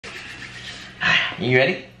You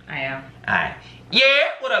ready? I am. Alright. Yeah,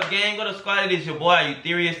 what up, gang? What up, squad? It is your boy,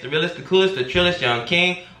 Eutherious, the realest, the coolest, the trillest, young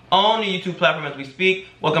king on the YouTube platform as we speak.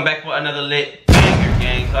 Welcome back for another lit banger,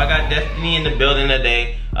 gang. So I got Destiny in the building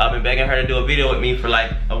today. I've been begging her to do a video with me for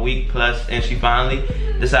like a week plus, and she finally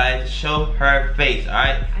decided to show her face,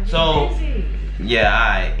 alright? So, yeah,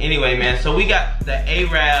 alright. Anyway, man, so we got the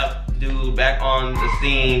Arab dude back on the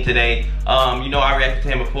scene today. You know, I reacted to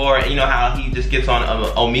him before, and you know how he just gets on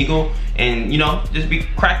Omegle and, you know, just be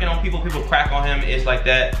cracking on people. People crack on him. It's like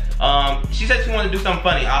that. She said she wanted to do something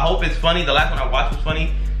funny. I hope it's funny. The last one I watched was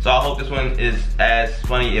funny, so I hope this one is as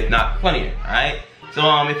funny, if not funnier, alright?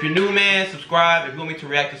 So if you're new, man, subscribe. If you want me to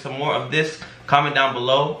react to some more of this, comment down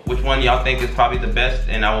below which one y'all think is probably the best,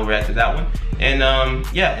 and I will react to that one. And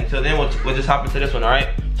yeah, until then, we'll just hop into this one, alright?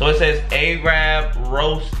 So it says Arab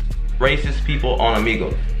roast racist people on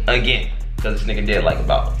Omegle. Again, because this nigga did like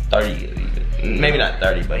about 30, maybe not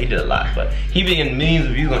 30, but he did a lot. But he be getting millions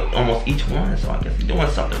of views on almost each one, so I guess he's doing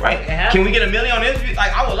something right. Yeah. Can we get a million on this?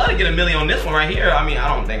 Like, I would love to get a million on this one right here. I mean, I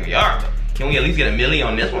don't think we are, but can we at least get a million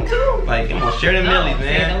on this one too? Like, come on, share the millies,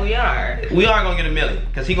 man. No, we are. We are gonna get a million,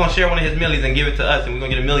 because he's gonna share one of his millies and give it to us, and we're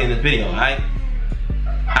gonna get a million in this video, alright?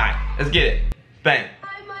 Alright, let's get it. Bang.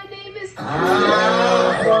 Hi, my name is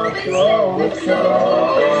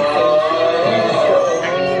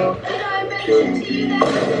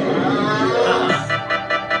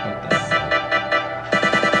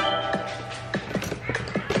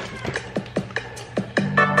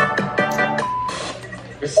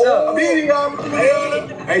What's up? I'm eating them.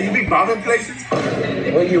 Hey, you be bombing places?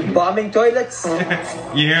 Were you bombing toilets? You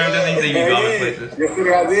hear him? Doesn't he say you be bombing places? Yes,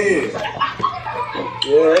 sir, I did.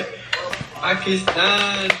 Yeah.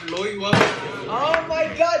 Pakistan, Louis what? Oh my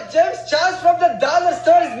God, James Charles from the dollar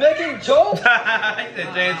store is making jokes. He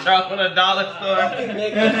said James Charles from the dollar store. Fucking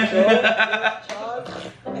making jokes.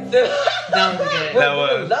 That was good. That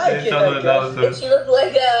was. Like James Charles from the dollar store. You look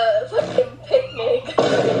like a fucking picnic.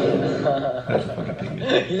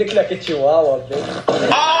 You look like a chihuahua, bitch.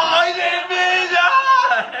 Oh, he did, bitch!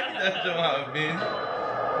 That's the one, bitch.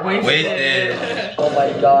 Wasted. Oh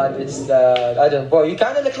my God, it's the, I don't know, bro, you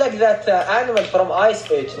kind of look like that animal from Ice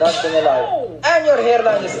Age, not gonna lie. And your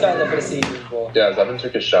hairline is kind of receding, bro. Yeah, I haven't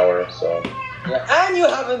took a shower, so. Yeah, and you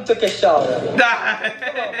haven't took a shower.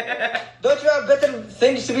 Don't you have better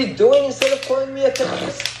things to be doing instead of calling me a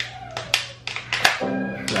terrorist?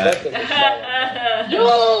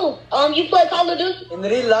 Yo, you play Call of Duty? In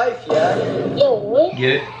real life, yeah. Yo, what?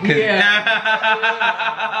 Get it? Yeah.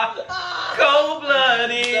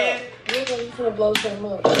 Cold-blooded. You're gonna blow some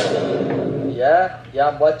up. Yeah,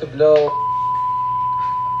 I'm about to blow.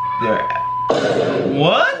 There.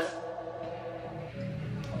 What?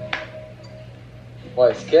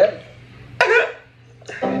 Boy, scared? She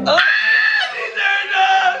turned up.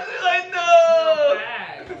 She's like, no.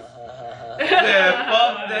 Yeah,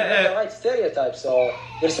 fuck That's the that. right stereotype, so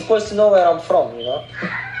you're supposed to know where I'm from, you know?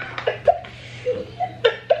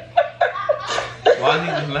 Why is he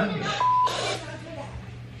just laughing?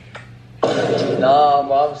 No,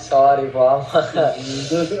 Mom, sorry, Mom.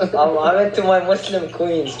 I'm into my Muslim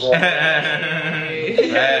queens, bro.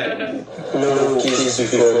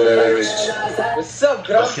 What's up,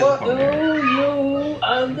 Grandpa? Do you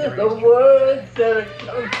understand the words that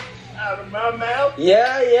come out of my mouth?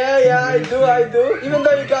 Yeah, I do. Even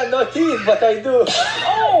though you got no teeth, but I do.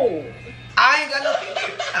 Oh! I ain't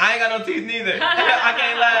got no teeth neither. I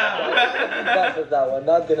can't laugh. Got with that one,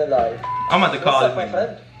 not gonna lie. I'm about to call What's up, this my nigga.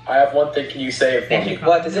 friend? I have one thing, can you say it for me?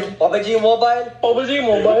 What is it? PUBG Mobile? PUBG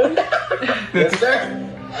Mobile? Yes, sir.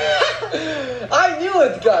 I knew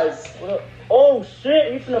it, guys. Oh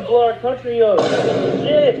shit, we finna blow our country up.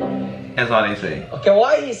 Shit. That's all they say. Okay,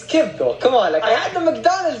 why he skipped though? Come on, like I had the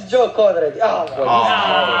McDonald's joke already. Oh, boy.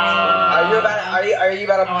 Are you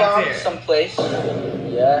about to bomb someplace?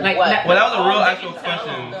 Yeah. Like, What? Well, that was a real actual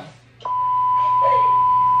question.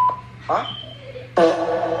 Huh?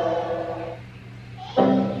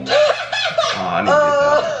 Oh, I need to get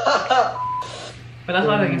that. But that's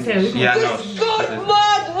all I can say. Yeah, I know. Discord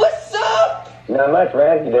mod, what's up? Not much,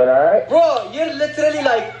 man. You doing alright? Bro, you're literally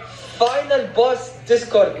like final boss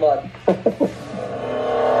Discord mod.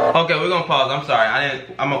 Okay, we're gonna pause. I'm sorry.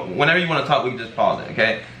 Whenever you want to talk, we can just pause it,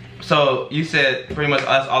 okay? So you said pretty much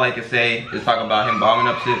us. All I can say is talk about him bombing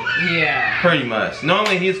up shit. Yeah. Pretty much.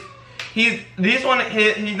 Normally he's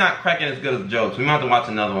not cracking as good as jokes. We might have to watch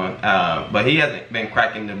another one. But he hasn't been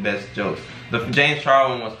cracking the best jokes. The James Charles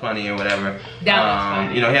one was funny or whatever. That was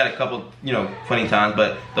funny. You know, he had a couple, you know, funny times.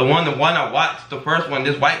 But the one I watched, the first one,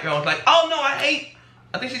 this white girl was like, "Oh no, I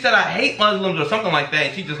think she said I hate Muslims or something like that."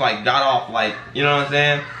 And she just like got off like, you know what I'm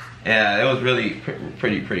saying? Yeah, it was really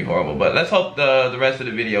pretty horrible. But let's hope the rest of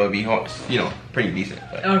the video would be, you know, pretty decent.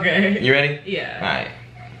 But. Okay. You ready? Yeah. All right.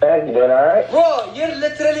 Hey, you doing alright? Bro, you're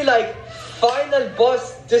literally like final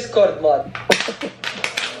boss Discord mod.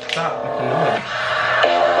 Stop with the noise.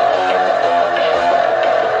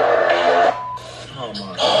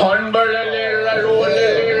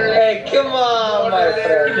 Hey, come on, my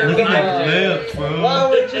friend. Look Come at on. his lips, bro. Why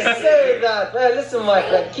would you say that? Man, listen, my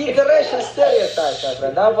friend, keep the racial stereotypes, my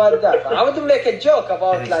friend. How about that? I wouldn't make a joke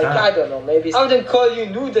about, like, I don't know, maybe I wouldn't call you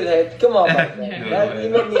noodlehead. Come on, my friend. That, you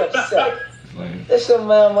make me upset. Listen,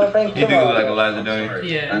 man, my friend, You come do look on. like Elijah, don't you?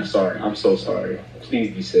 Yeah. I'm sorry. I'm so sorry.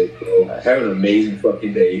 Please be safe, bro. Have an amazing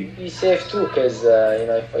fucking day. Be safe too, cause you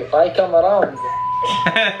know, if I come around,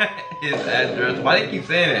 His address. Why do you keep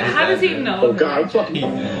saying it? How does he know? Oh God, I'm fucking. He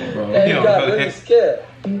knows, bro. hey, He you don't got know really that. scared.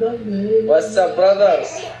 What's up, brothers?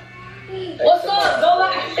 What's up? Go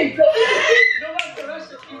back. Go back to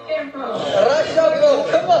Russia. You came from. Russia, bro,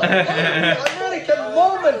 come on. American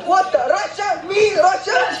moment. What the? Russia? Me?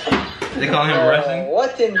 Russia? They call him Russian.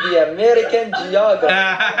 What in the American geography?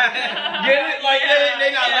 Get it? Like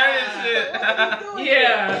they not learning shit.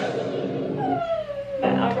 Yeah.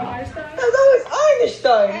 Albert Einstein? That was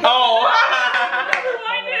Einstein. Oh.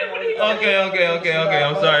 What are you Okay.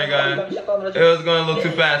 I'm sorry, guys. It was going a little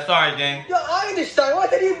too fast. Sorry, gang. Yo, Einstein,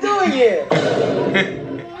 what are you doing here?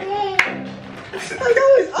 That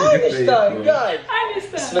was Einstein, guys.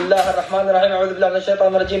 Einstein. بسم الله الرحمن الرحيم أعوذ بالله من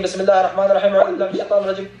الشيطان الرجيم بسم الله الرحمن الرحيم أعوذ بالله من الشيطان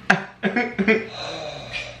الرجيم.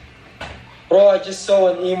 Bro, I just saw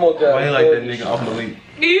an emo girl. Why you like that nigga off the lead?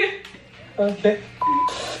 Okay.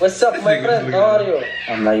 What's up, my friend? How are you?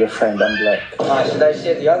 I'm not your friend, I'm black. Should I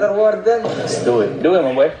say the other word then? Let's do it. Do it,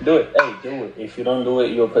 my boy. Do it. Hey, do it. If you don't do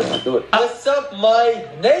it, you're a person. Do it. What's up, my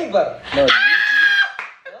neighbor? No,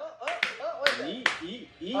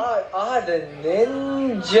 The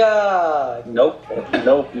ninja. Nope.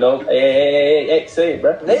 Hey, say it,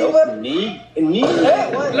 bro. Neighbor? Nope. Need.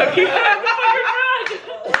 Hey, what? Lucky.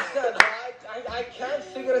 I can't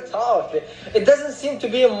figure it out. It doesn't seem to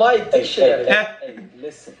be in my dictionary. Hey,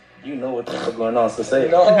 listen. You know what the fuck going on, so say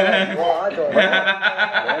it. No, I don't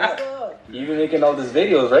know. You been making all these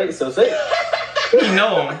videos, right? So say it. He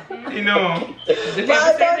know him. Did you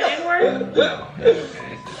ever say the N-word? No.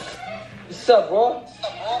 What's up, bro?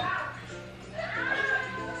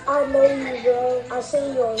 I know you, bro. I see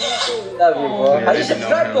you on YouTube. Love you, bro. Yeah, How you you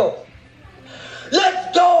subscribe, know bro?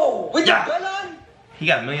 Let's go! With Yeah. the bell on? He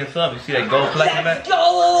got a million subs. You see that gold plaque in the Let's back?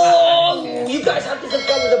 go! You guys have to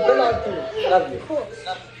subscribe with the bell on too. Love you.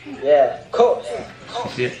 Yeah, cool.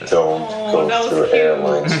 You see it? Don't that was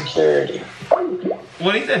cute. security.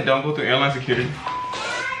 What he said? Don't go through airline security.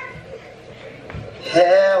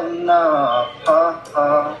 Hell no.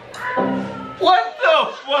 What the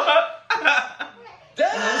fuck?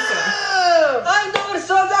 Damn! I never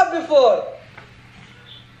saw that before.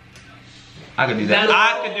 I could do that. I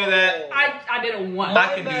could do that. I did it once. I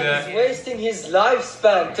can do Man that. is wasting his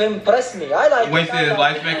lifespan to impress me. I like Wasted it. his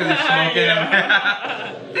lifespan because he's smoking.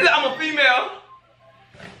 He said, I'm a female.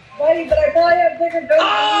 Buddy, but I probably have bigger guns.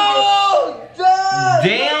 Oh, damn!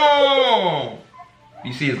 Damn.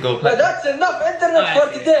 You see his gold But plaque? that's enough internet for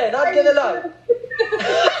today, not gonna lie.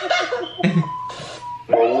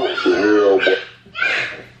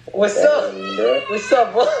 What's up? What's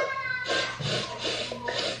up, bro?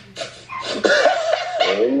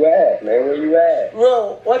 Where you at, man? Where you at?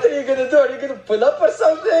 Bro, what are you gonna do? Are you gonna pull up or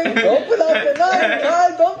something? Don't pull out the knife,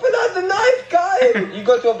 Kyle. Don't pull out the knife, Kyle. You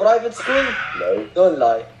go to a private school? No, Don't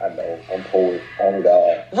lie. I know. I'm poor. Oh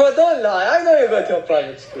God. Bro, don't lie. I know you go to a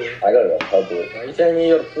private school. I go to a public. Are you telling me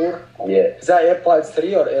you're poor? Yeah, Is that AirPods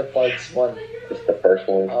 3 or AirPods 1? it's the first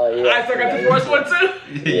one. Oh, yeah. I forgot the first one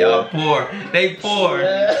too. Y'all poor. They poor.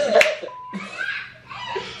 Yeah.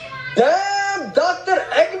 Damn, Dr.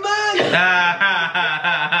 Eggman!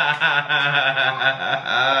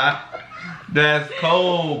 That's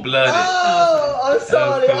cold-blooded. Oh, I'm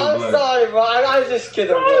sorry, That was I'm cold-blooded. sorry, bro. I was just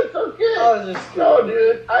kidding, bro. It's okay. I was just kidding. No,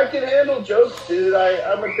 dude, I can handle jokes, dude.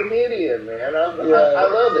 I'm a comedian, man. I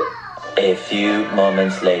love it. A few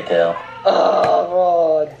moments later.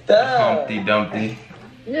 Oh, bro, damn. Humpty Dumpty.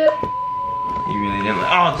 Yeah. He really didn't.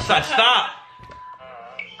 Oh, stop!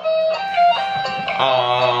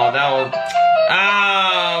 Oh, that was.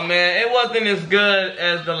 Oh man, it wasn't as good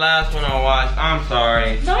as the last one I watched. I'm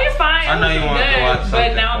sorry. No, you're fine. I know you wanted to watch But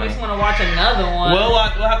something now I funny. just want to watch another one. We'll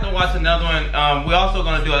have to watch another one. We're also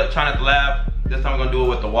gonna do a Try Not to Laugh. This time we're gonna do it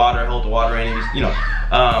with the water, hold the water in, and just, you know,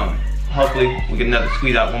 hopefully we get another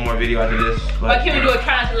squeeze out one more video after this. Why can't we do a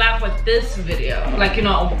Try Not to Laugh with this video? Like, you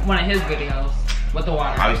know, one of his videos with the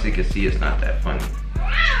water. Obviously, you can see it's not that funny.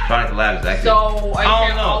 Trying to Collab is actually. So are you I don't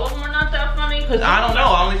saying know. all of them are not that funny? Cause I don't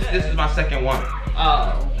know. This is my second one.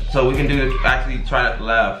 Oh. So we can do actually Try Not to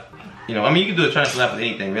Laugh. You know, I mean, you can do a Try Not to Laugh with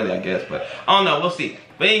anything, really, I guess. But I don't know. We'll see.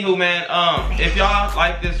 But anywho, man, if y'all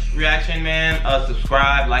like this reaction, man,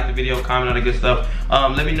 subscribe, like the video, comment on the good stuff.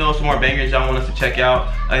 Let me know some more bangers y'all want us to check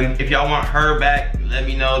out. And if y'all want her back, let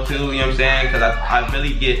me know too, you know what I'm saying? Because I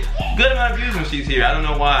really get good amount of views when she's here. I don't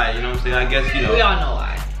know why, you know what I'm saying? I guess, you know. We all know why.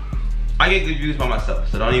 I get good views by myself,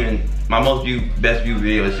 so don't even, my best viewed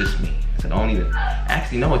video is just me. So don't even,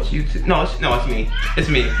 actually, no, it's YouTube. No, it's me. It's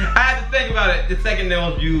me. I had to think about it. The second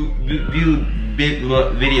most viewed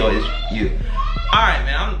video is you. Alright,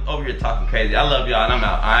 man, I'm over here talking crazy. I love y'all, and I'm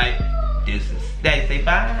out. Alright, deuces. Daddy, say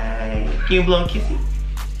bye. Can you blow and kiss you?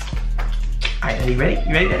 Alright, Daddy, you ready?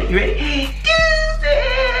 You ready, Daddy? You ready? Deuces!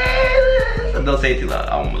 Don't say it too loud.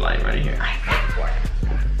 I won't be lying right here.